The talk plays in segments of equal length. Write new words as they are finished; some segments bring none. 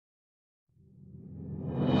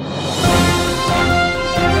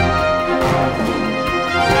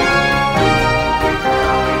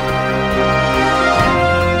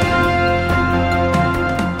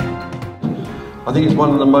I think it's one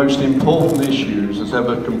of the most important issues that's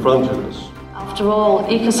ever confronted us. After all,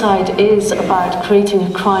 ecocide is about creating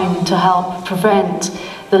a crime to help prevent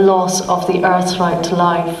the loss of the Earth's right to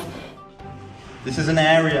life. This is an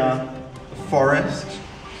area of forest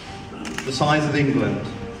the size of England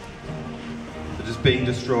that is being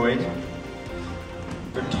destroyed.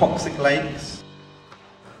 There are toxic lakes.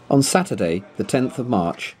 On Saturday, the 10th of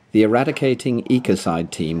March, the Eradicating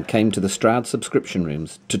Ecocide team came to the Stroud Subscription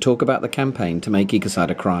Rooms to talk about the campaign to make ecocide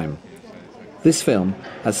a crime. This film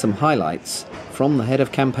has some highlights from the head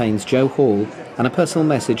of campaigns, Joe Hall, and a personal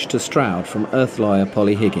message to Stroud from Earth lawyer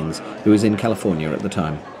Polly Higgins, who was in California at the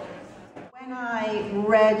time. When I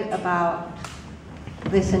read about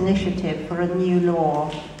this initiative for a new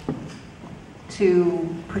law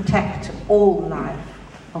to protect all life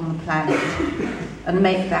on the planet and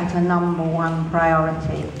make that a #1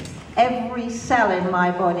 priority, every cell in my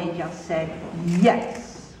body just said,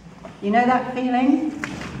 yes. You know that feeling?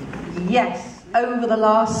 Yes. Over the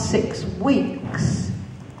last 6 weeks,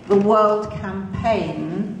 the world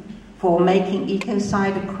campaign for making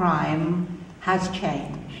ecocide a crime has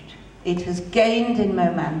changed. It has gained in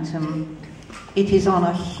momentum. It is on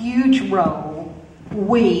a huge roll.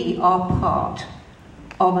 We are part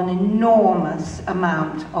of an enormous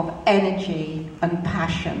amount of energy and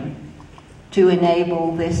passion to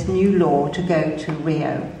enable this new law to go to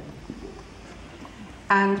Rio.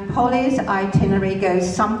 And Polly's itinerary goes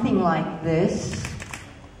something like this.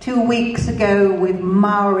 2 weeks ago with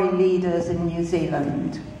Maori leaders in New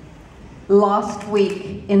Zealand. Last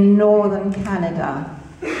week in northern Canada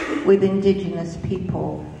with Indigenous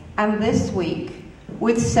people. And this week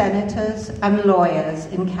with senators and lawyers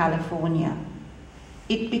in California.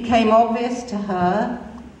 It became obvious to her,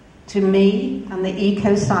 to me and the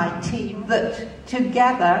Ecocide team that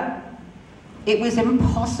together it was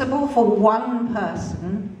impossible for one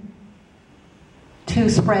person to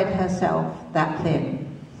spread herself that thin.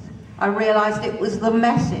 I realized it was the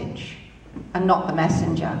message and not the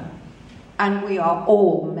messenger. And we are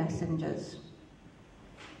all messengers.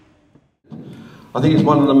 I think it's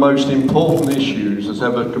one of the most important issues that's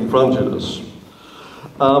ever confronted us.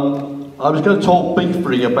 I was going to talk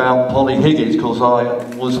briefly about Polly Higgins because I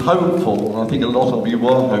was hopeful, and I think a lot of you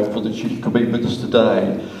were hopeful that she could be with us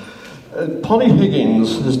today. Polly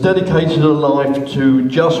Higgins has dedicated her life to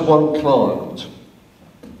just one client,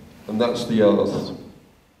 and that's the Earth.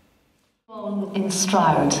 In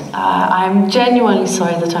Stroud, I'm genuinely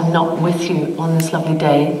sorry that I'm not with you on this lovely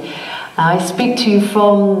day. I speak to you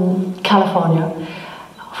from California,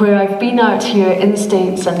 where I've been out here in the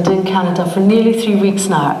States and in Canada for nearly 3 weeks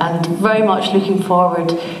now, and very much looking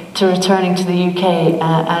forward to returning to the UK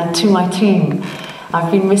and to my team. I've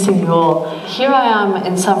been missing you all. Here I am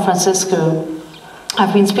in San Francisco.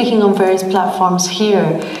 I've been speaking on various platforms here.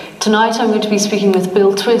 Tonight I'm going to be speaking with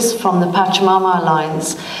Bill Twist from the Pachamama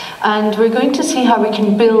Alliance, and we're going to see how we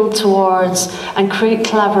can build towards and create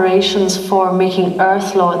collaborations for making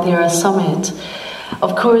Earth Law at the Earth Summit.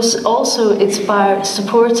 Of course, also it's about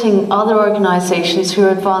supporting other organisations who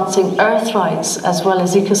are advancing Earth rights as well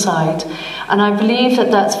as ecocide, and I believe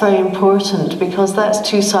that that's very important because that's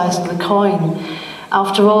two sides of the coin.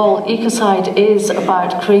 After all, ecocide is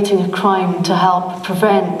about creating a crime to help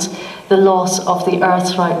prevent the loss of the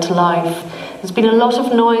Earth's right to life. There's been a lot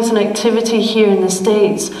of noise and activity here in the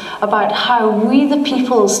States about how we the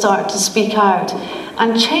people start to speak out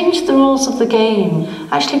and change the rules of the game,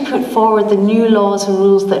 actually put forward the new laws and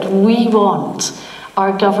rules that we want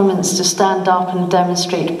our governments to stand up and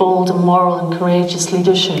demonstrate bold and moral and courageous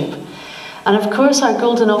leadership. And of course our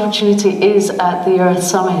golden opportunity is at the Earth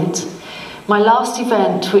Summit. My last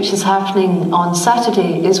event, which is happening on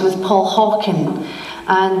Saturday, is with Paul Hawken.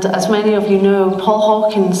 And as many of you know, Paul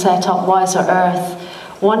Hawken set up Wiser Earth.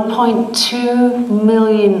 1.2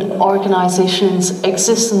 million organisations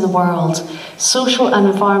exist in the world, social and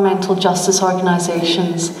environmental justice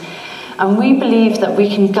organisations. And we believe that we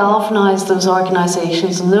can galvanise those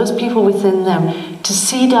organisations and those people within them to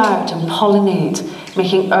seed out and pollinate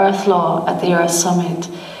making Earth Law at the Earth Summit.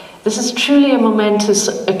 This is truly a momentous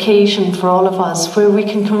occasion for all of us where we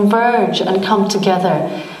can converge and come together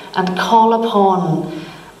and call upon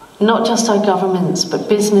not just our governments, but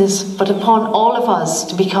business, but upon all of us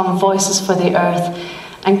to become voices for the earth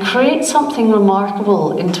and create something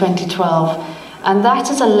remarkable in 2012. And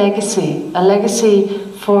that is a legacy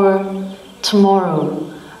for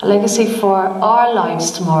tomorrow, a legacy for our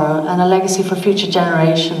lives tomorrow, and a legacy for future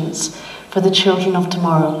generations, for the children of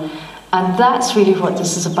tomorrow. And that's really what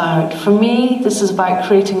this is about. For me, this is about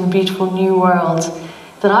creating the beautiful new world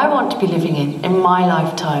that I want to be living in my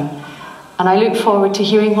lifetime. And I look forward to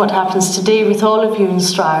hearing what happens today with all of you in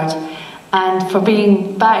Stroud and for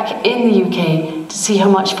being back in the UK to see how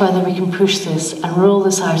much further we can push this and roll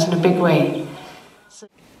this out in a big way.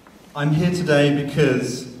 I'm here today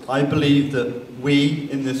because I believe that we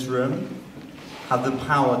in this room have the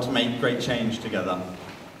power to make great change together.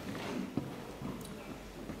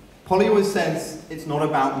 Polly always says it's not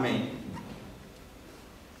about me.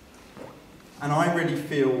 And I really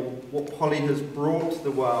feel what Polly has brought to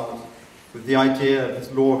the world with the idea of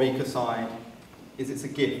this law of ecocide is it's a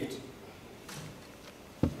gift.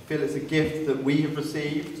 I feel it's a gift that we have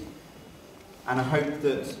received, and I hope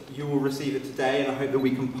that you will receive it today, and I hope that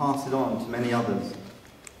we can pass it on to many others.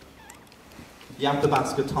 The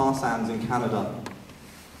Athabasca tar sands in Canada.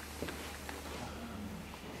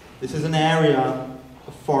 This is an area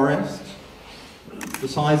of forest the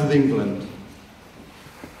size of England,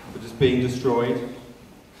 which is being destroyed.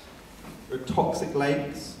 There are toxic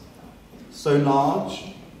lakes, so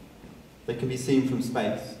large they can be seen from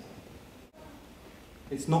space.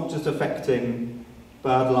 It's not just affecting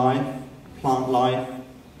bird life, plant life,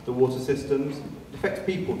 the water systems, it affects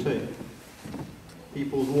people too.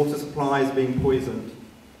 People's water supplies being poisoned.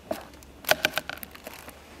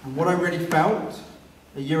 And what I really felt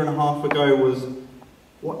a year and a half ago was,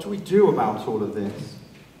 what do we do about all of this?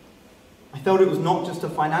 I felt it was not just a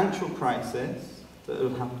financial crisis that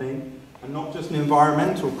was happening, and not just an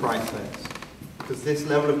environmental crisis, because this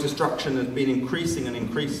level of destruction has been increasing and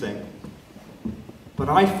increasing. But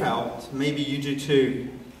I felt, maybe you do too,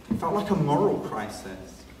 it felt like a moral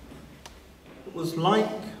crisis. It was like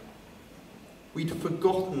we'd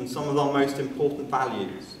forgotten some of our most important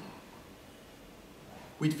values.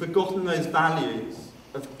 We'd forgotten those values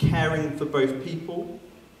of caring for both people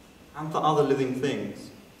and for other living things.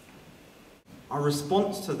 Our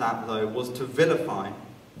response to that, though, was to vilify,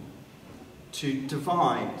 to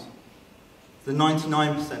divide the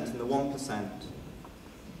 99% and the 1%.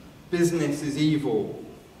 Business is evil,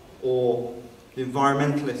 or the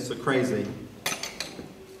environmentalists are crazy.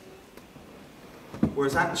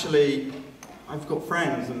 Whereas actually, I've got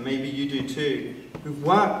friends, and maybe you do too, who've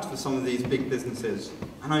worked for some of these big businesses,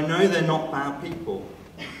 and I know they're not bad people.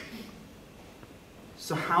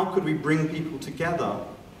 So how could we bring people together?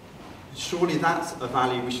 Surely that's a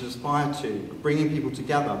value we should aspire to, bringing people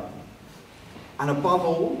together. And above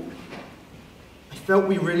all, I felt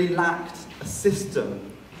we really lacked a system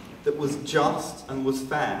that was just and was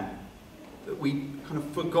fair. That we'd kind of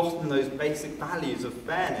forgotten those basic values of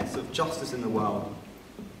fairness, of justice in the world.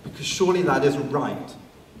 Because surely that isn't right.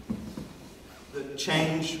 That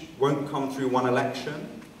change won't come through one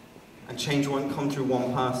election, and change won't come through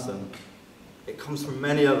one person. It comes from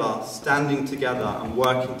many of us standing together and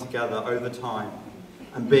working together over time,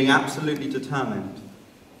 and being absolutely determined.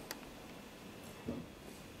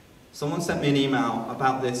 Someone sent me an email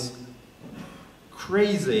about this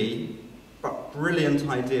crazy but brilliant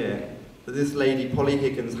idea that this lady, Polly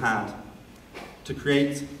Higgins, had to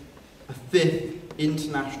create a 5th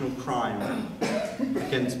international crime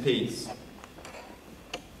against peace,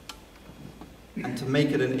 and to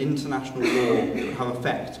make it an international law that would have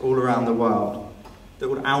effect all around the world, that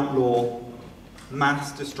would outlaw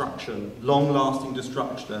mass destruction, long-lasting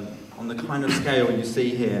destruction on the kind of scale you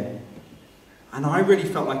see here. And I really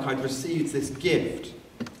felt like I'd received this gift.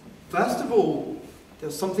 First of all,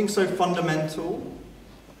 there's something so fundamental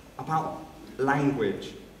about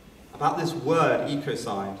language, about this word,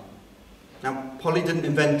 ecocide. Now, Polly didn't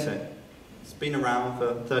invent it. It's been around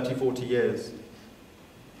for 30, 40 years.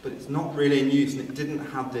 But it's not really in use, and it didn't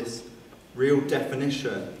have this real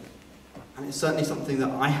definition. And it's certainly something that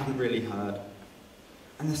I hadn't really heard.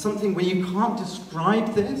 And there's something when you can't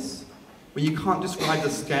describe this, when you can't describe the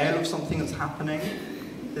scale of something that's happening,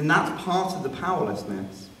 then that's part of the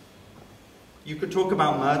powerlessness. You could talk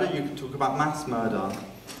about murder, you could talk about mass murder,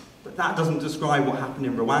 but that doesn't describe what happened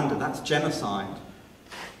in Rwanda. That's genocide.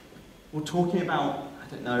 We're talking about, I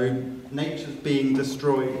don't know, nature's being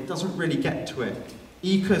destroyed. It doesn't really get to it.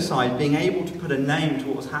 Ecocide, being able to put a name to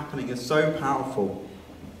what was happening, is so powerful.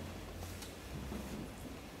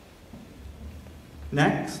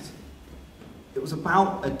 Next, it was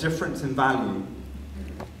about a difference in value.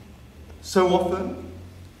 So often,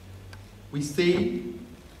 we see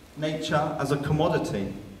nature as a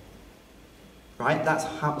commodity, right? That's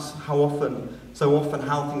so often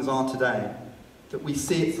how things are today. That we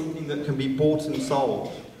see it something that can be bought and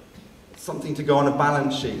sold, something to go on a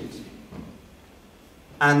balance sheet.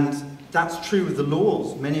 And that's true with the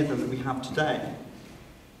laws, many of them that we have today.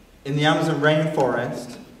 In the Amazon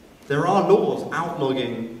rainforest, there are laws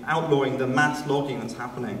outlawing the mass logging that's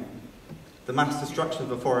happening, the mass destruction of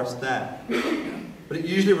the forest there. But it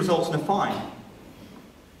usually results in a fine.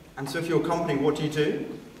 And so if you're a company, what do?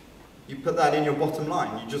 You put that in your bottom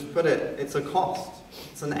line. You just put it, it's a cost.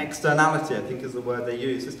 It's an externality, I think is the word they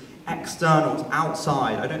use. It's external, it's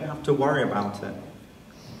outside. I don't have to worry about it.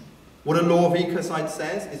 What a law of ecocide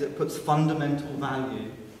says is it puts fundamental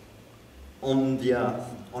value on the earth,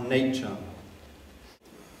 on nature.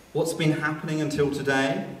 What's been happening until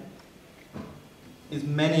today is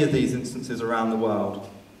many of these instances around the world.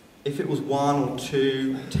 If it was 1 or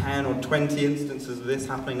 2, 10 or 20 instances of this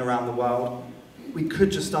happening around the world, we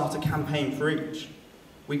could just start a campaign for each.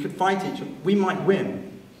 We could fight each, we might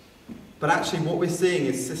win. But actually what we're seeing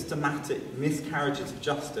is systematic miscarriages of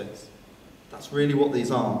justice. That's really what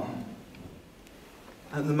these are.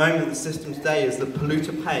 At the moment, the system today is the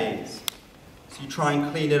polluter pays. So you try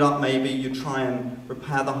and clean it up maybe, you try and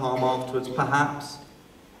repair the harm afterwards perhaps.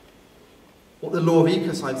 What the law of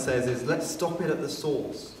ecocide says is, let's stop it at the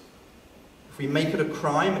source. If we make it a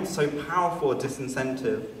crime, it's so powerful a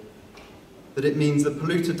disincentive that it means the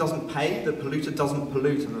polluter doesn't pay, the polluter doesn't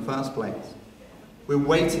pollute in the first place. We're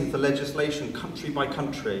waiting for legislation country by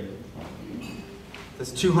country.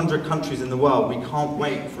 There's 200 countries in the world. We can't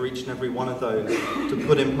wait for each and every one of those to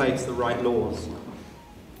put in place the right laws.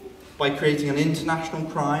 By creating an international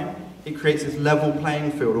crime, it creates this level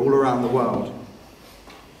playing field all around the world.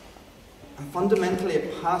 And fundamentally,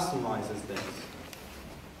 it personalizes this.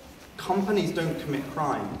 Companies don't commit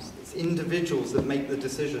crimes. It's individuals that make the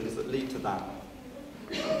decisions that lead to that.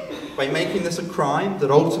 By making this a crime that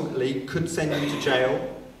ultimately could send you to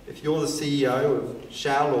jail, if you're the CEO of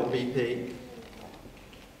Shell or BP,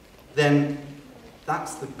 then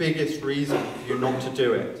that's the biggest reason for you not to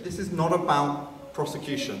do it. This is not about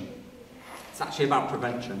prosecution. It's actually about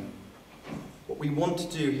prevention. What we want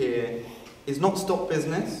to do here is not stop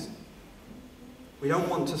business. We don't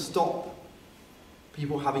want to stop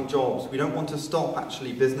people having jobs. We don't want to stop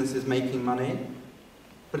actually businesses making money.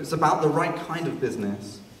 But it's about the right kind of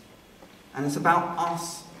business. And it's about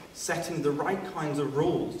us setting the right kinds of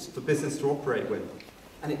rules for business to operate with.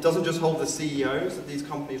 And it doesn't just hold the CEOs of these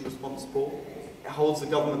companies responsible, it holds the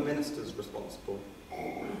government ministers responsible.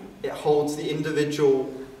 It holds the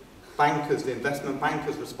individual bankers, the investment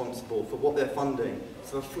bankers responsible for what they're funding.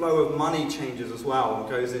 So the flow of money changes as well and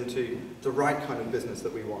goes into the right kind of business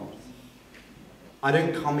that we want. I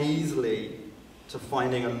don't come easily to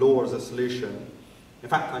finding a law as a solution. In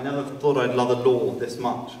fact, I never thought I'd love a law this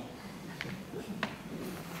much.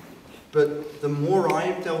 But the more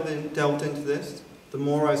I've delved into this, the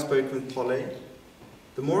more I've spoken with Polly,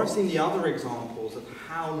 the more I've seen the other examples of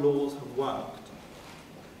how laws have worked.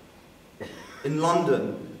 In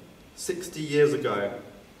London, 60 years ago,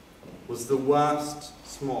 was the worst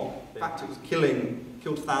smog. In fact, it was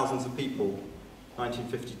killed thousands of people,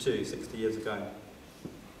 1952, 60 years ago.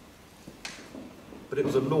 But it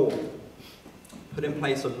was a law, put in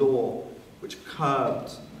place a law which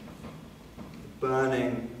curbed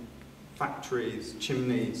burning factories,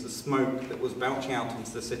 chimneys, the smoke that was belching out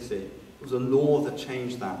into the city. It was a law that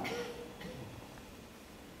changed that.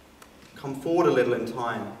 Come forward a little in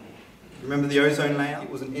time. Remember the ozone layer? It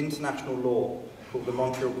was an international law called the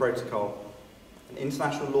Montreal Protocol. An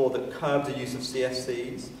international law that curbed the use of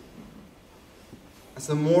CFCs. As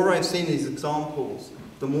the more I've seen these examples,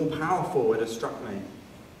 the more powerful it has struck me.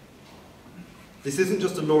 This isn't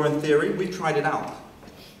just a law in theory, we've tried it out.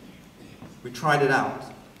 We tried it out.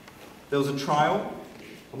 There was a trial,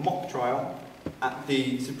 a mock trial, at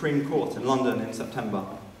the Supreme Court in London in September.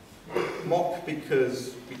 Mock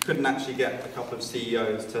because we couldn't actually get a couple of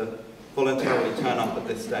CEOs to voluntarily turn up at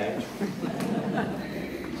this stage.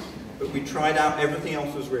 But we tried out, everything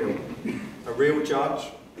else was real. A real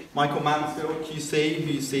judge, Michael Mansfield, QC,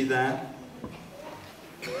 who you see there.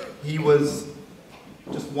 He was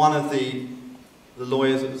just one of the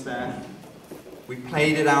lawyers that was there. We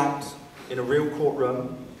played it out in a real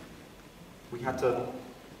courtroom. We had to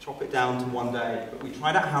chop it down to one day, but we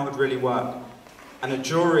tried out how it would really work. And a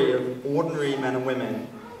jury of ordinary men and women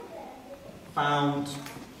found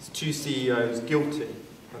these two CEOs guilty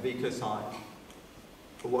of ecocide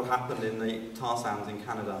for what happened in the tar sands in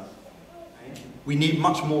Canada. We need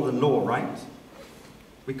much more than law, right?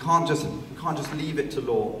 We can't just leave it to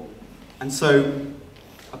law. And so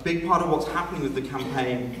a big part of what's happening with the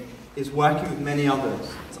campaign is working with many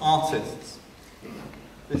others. It's artists.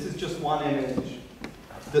 This is just one image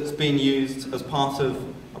that's been used as part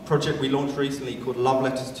of a project we launched recently called Love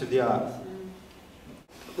Letters to the Earth.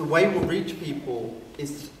 The way we'll reach people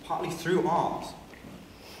is partly through art.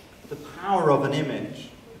 The power of an image,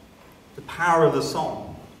 the power of a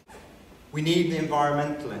song. We need the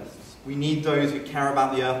environmentalists. We need those who care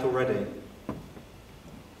about the earth already.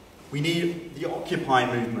 We need the Occupy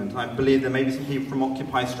movement. I believe there may be some people from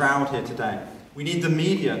Occupy Stroud here today. We need the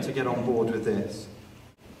media to get on board with this.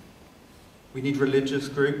 We need religious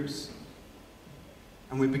groups.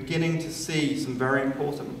 And we're beginning to see some very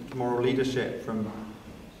important moral leadership from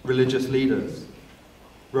religious leaders.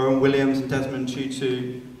 Rowan Williams and Desmond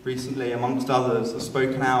Tutu recently, amongst others, have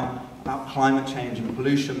spoken out about climate change and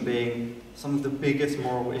pollution being some of the biggest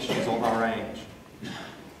moral issues of our age.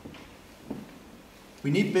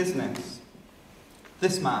 We need business.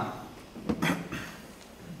 This man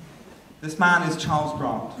is Charles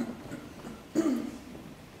Grant.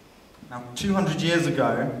 Now, 200 years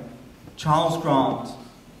ago, Charles Grant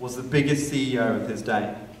was the biggest CEO of his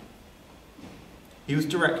day. He was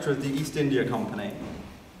director of the East India Company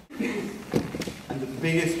and the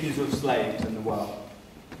biggest user of slaves in the world.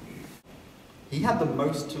 He had the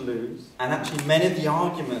most to lose, and actually many of the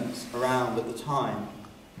arguments around at the time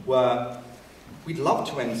were, we'd love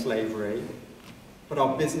to end slavery, but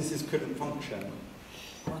our businesses couldn't function.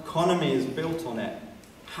 Our economy is built on it.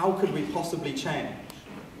 How could we possibly change?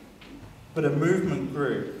 But a movement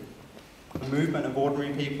grew. A movement of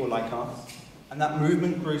ordinary people like us. And that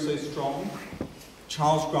movement grew so strong.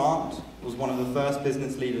 Charles Grant was one of the first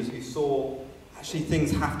business leaders who saw actually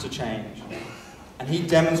things have to change. And he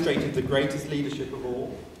demonstrated the greatest leadership of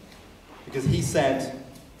all, because he said,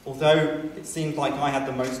 although it seemed like I had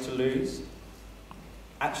the most to lose,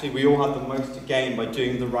 actually we all had the most to gain by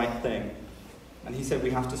doing the right thing. And he said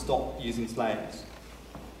we have to stop using slaves.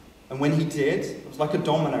 And when he did, it was like a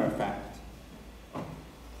domino effect.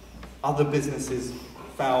 Other businesses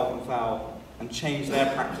fell and changed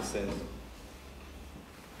their practices.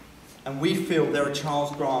 And we feel there are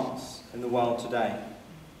Charles Grants in the world today.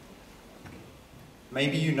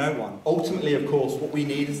 Maybe you know one. Ultimately, of course, what we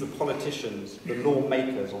need is the politicians, the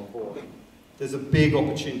lawmakers on board. There's a big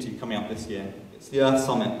opportunity coming up this year. It's the Earth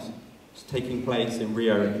Summit. It's taking place in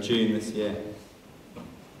Rio in June this year.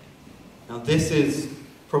 Now, this is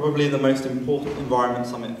probably the most important environment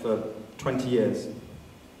summit for 20 years,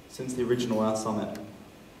 since the original Earth Summit.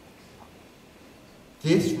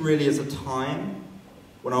 This really is a time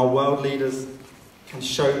when our world leaders can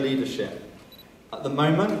show leadership. At the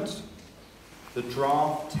moment, the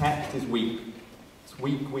draft text is weak. It's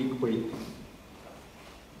weak.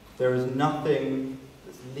 There is nothing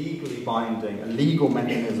that's legally binding, a legal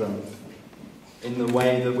mechanism, in the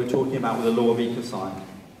way that we're talking about with the law of ecocide.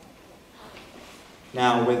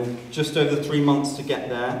 Now, with just over 3 months to get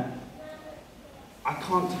there, I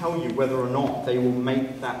can't tell you whether or not they will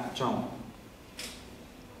make that jump.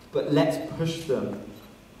 But let's push them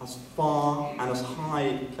as far and as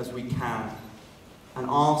high as we can and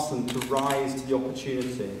ask them to rise to the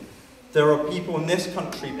opportunity. There are people in this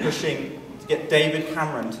country pushing to get David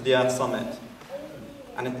Cameron to the Earth Summit.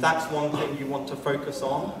 And if that's one thing you want to focus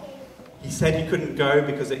on, he said he couldn't go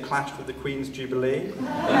because it clashed with the Queen's Jubilee.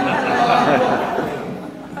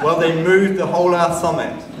 Well, they moved the whole Earth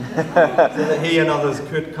Summit so that he and others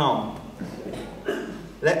could come.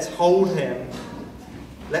 Let's hold him.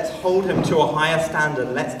 Let's hold him to a higher standard.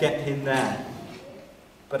 Let's get him there.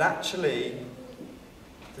 But actually,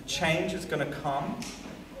 the change is going to come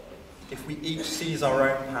if we each seize our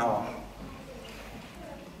own power.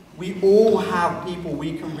 We all have people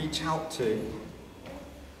we can reach out to,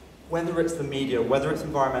 whether it's the media, whether it's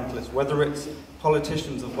environmentalists, whether it's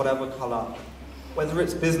politicians of whatever colour, whether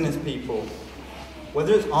it's business people,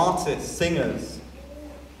 whether it's artists, singers,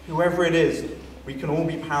 whoever it is, we can all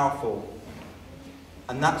be powerful.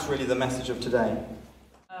 And that's really the message of today.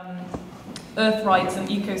 Earth rights and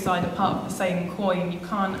ecocide are part of the same coin. You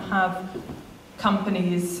can't have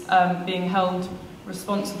companies being held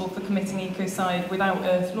responsible for committing ecocide without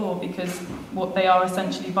Earth law, because what they are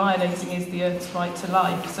essentially violating is the Earth's right to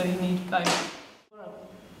life, so you need both.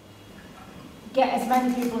 Get as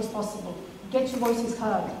many people as possible. Get your voices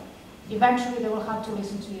heard. Eventually they will have to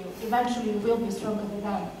listen to you. Eventually you will be stronger than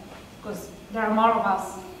them, because there are more of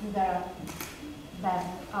us than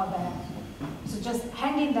out there. So just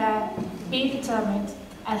hang in there, be determined,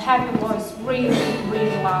 and have your voice really,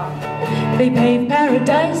 really loud. They paved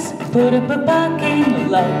paradise, put up a parking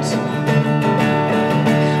lot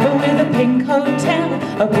with a pink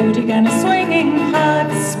hotel, a boutique and a swinging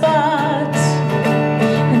hot spot.